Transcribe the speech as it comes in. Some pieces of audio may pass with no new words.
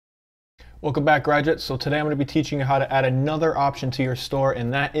Welcome back, graduates. So today I'm going to be teaching you how to add another option to your store,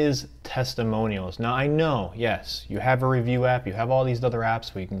 and that is testimonials. Now I know, yes, you have a review app, you have all these other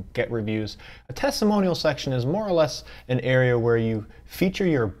apps where you can get reviews. A testimonial section is more or less an area where you feature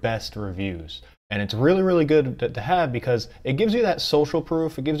your best reviews. And it's really, really good to have because it gives you that social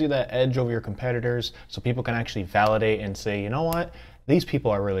proof, it gives you that edge over your competitors so people can actually validate and say, you know what, these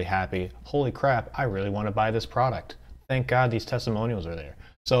people are really happy. Holy crap, I really want to buy this product. Thank God these testimonials are there.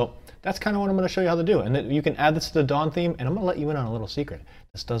 So that's kind of what I'm going to show you how to do. And then you can add this to the Dawn theme, and I'm going to let you in on a little secret.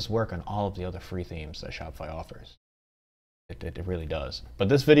 This does work on all of the other free themes that Shopify offers. It really does. But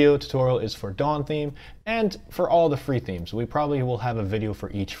this video tutorial is for Dawn theme and for all the free themes. We probably will have a video for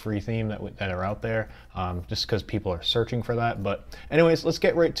each free theme that are out there, just because people are searching for that. But anyways, let's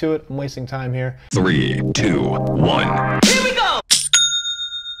get right to it. I'm wasting time here. 3, 2, 1. Here we go!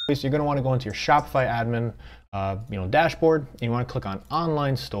 So you're going to want to go into your Shopify admin dashboard, and you want to click on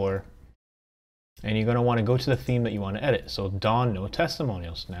Online Store, and you're going to want to go to the theme that you want to edit. So Dawn No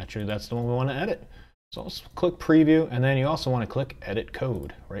Testimonials. Naturally, that's the one we want to edit. So let's click Preview, and then you also want to click Edit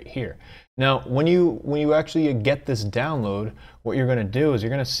Code right here. Now, when you actually get this download, what you're going to do is you're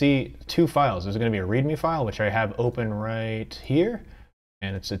going to see two files. There's going to be a README file, which I have open right here,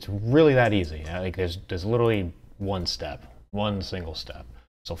 and it's really that easy. Like there's literally one single step.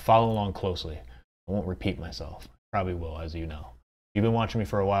 So follow along closely. I won't repeat myself. Probably will, as you know. If you've been watching me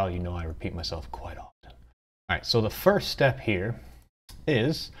for a while, you know I repeat myself quite often. All right, so the first step here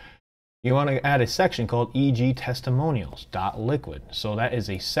is you want to add a section called ecommerce.liquid. So that is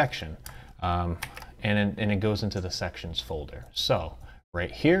a section, and it goes into the sections folder. So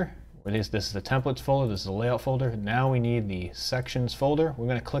right here, this is the templates folder, this is the layout folder. Now we need the sections folder. We're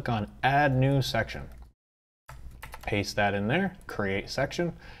going to click on Add New Section. Paste that in there, create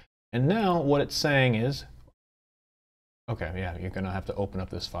section. And now what it's saying is, okay, yeah, you're going to have to open up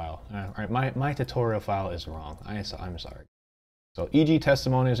this file. All right, my tutorial file is wrong. I'm sorry. So EG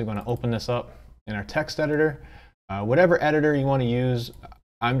Testimonials, we're going to open this up in our text editor. Whatever editor you want to use,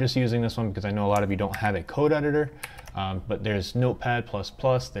 I'm just using this one because I know a lot of you don't have a code editor. But there's Notepad++,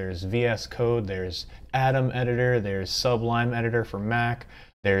 there's VS Code, there's Atom Editor, there's Sublime Editor for Mac,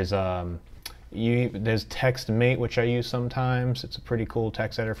 there's TextMate, which I use sometimes. It's a pretty cool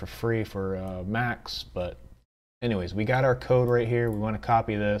text editor for free for Macs. But anyways, we got our code right here. We want to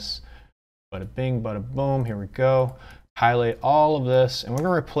copy this. Bada bing, bada boom. Here we go. Highlight all of this, and we're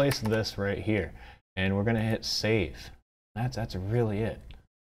going to replace this right here. And we're going to hit save. That's really it.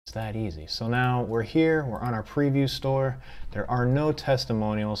 It's that easy. So now we're here. We're on our preview store. There are no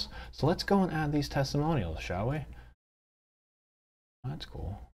testimonials. So let's go and add these testimonials, shall we? That's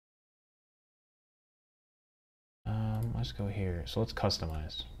cool. Let's go here. So let's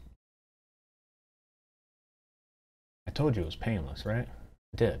customize. I told you it was painless, right?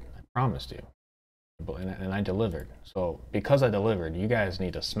 I did. I promised you. And I delivered. So because I delivered, you guys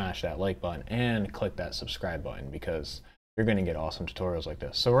need to smash that like button and click that subscribe button because you're going to get awesome tutorials like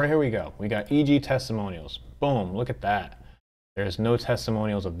this. So right here we go. We got EG Testimonials. Boom. Look at that. There's no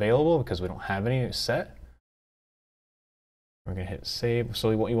testimonials available because we don't have any set. We're going to hit save.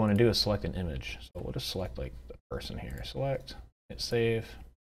 So what you want to do is select an image. So we'll just select like the person here. Select, hit save.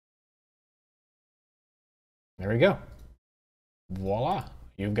 There we go. Voila.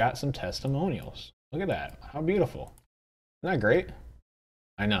 You've got some testimonials. Look at that. How beautiful. Isn't that great?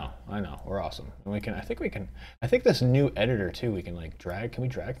 I know. We're awesome. And I think this new editor too, we can like drag. Can we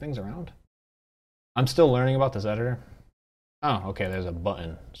drag things around? I'm still learning about this editor. Oh, okay. There's a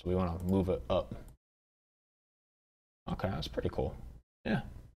button. So we want to move it up. Okay, that's pretty cool. Yeah.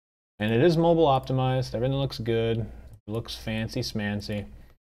 And it is mobile optimized. Everything looks good. It looks fancy smancy.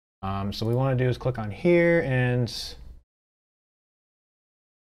 So what we want to do is click on here and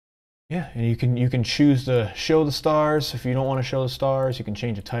yeah, and you can choose to show the stars. If you don't want to show the stars, you can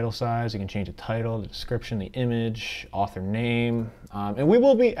change the title size, you can change the title, the description, the image, author name. And we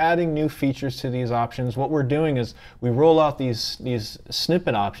will be adding new features to these options. What we're doing is we roll out these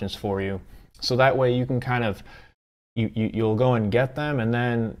snippet options for you. So that way you can kind of, you'll go and get them, and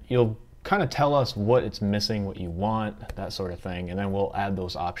then you'll kind of tell us what it's missing, what you want, that sort of thing. And then we'll add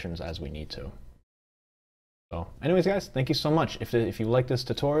those options as we need to. So anyways, guys, thank you so much. If you like this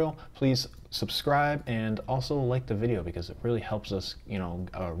tutorial, please subscribe and also like the video because it really helps us,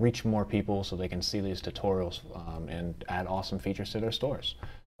 reach more people so they can see these tutorials and add awesome features to their stores.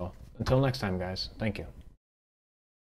 So until next time, guys, thank you.